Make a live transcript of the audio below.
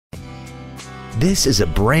This is a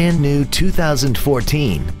brand new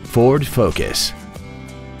 2014 Ford Focus.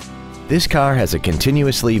 This car has a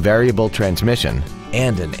continuously variable transmission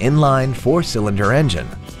and an inline 4-cylinder engine.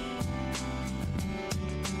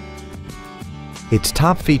 Its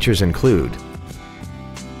top features include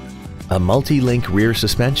a multi-link rear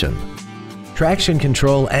suspension, traction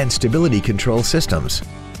control and stability control systems,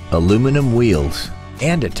 aluminum wheels,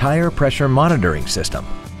 and a tire pressure monitoring system.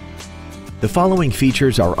 The following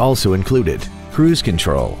features are also included: cruise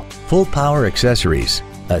control, full power accessories,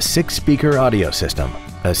 a 6-speaker audio system,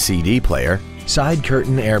 a CD player, side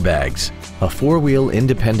curtain airbags, a 4-wheel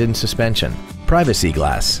independent suspension, privacy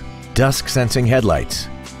glass, dusk sensing headlights,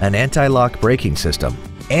 an anti-lock braking system,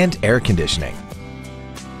 and air conditioning.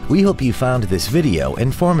 We hope you found this video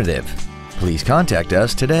informative. Please contact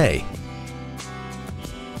us today.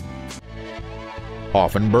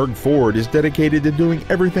 Auffenberg Ford is dedicated to doing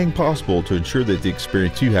everything possible to ensure that the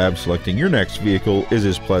experience you have selecting your next vehicle is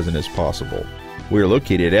as pleasant as possible. We are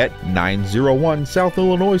located at 901 South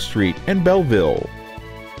Illinois Street in Belleville.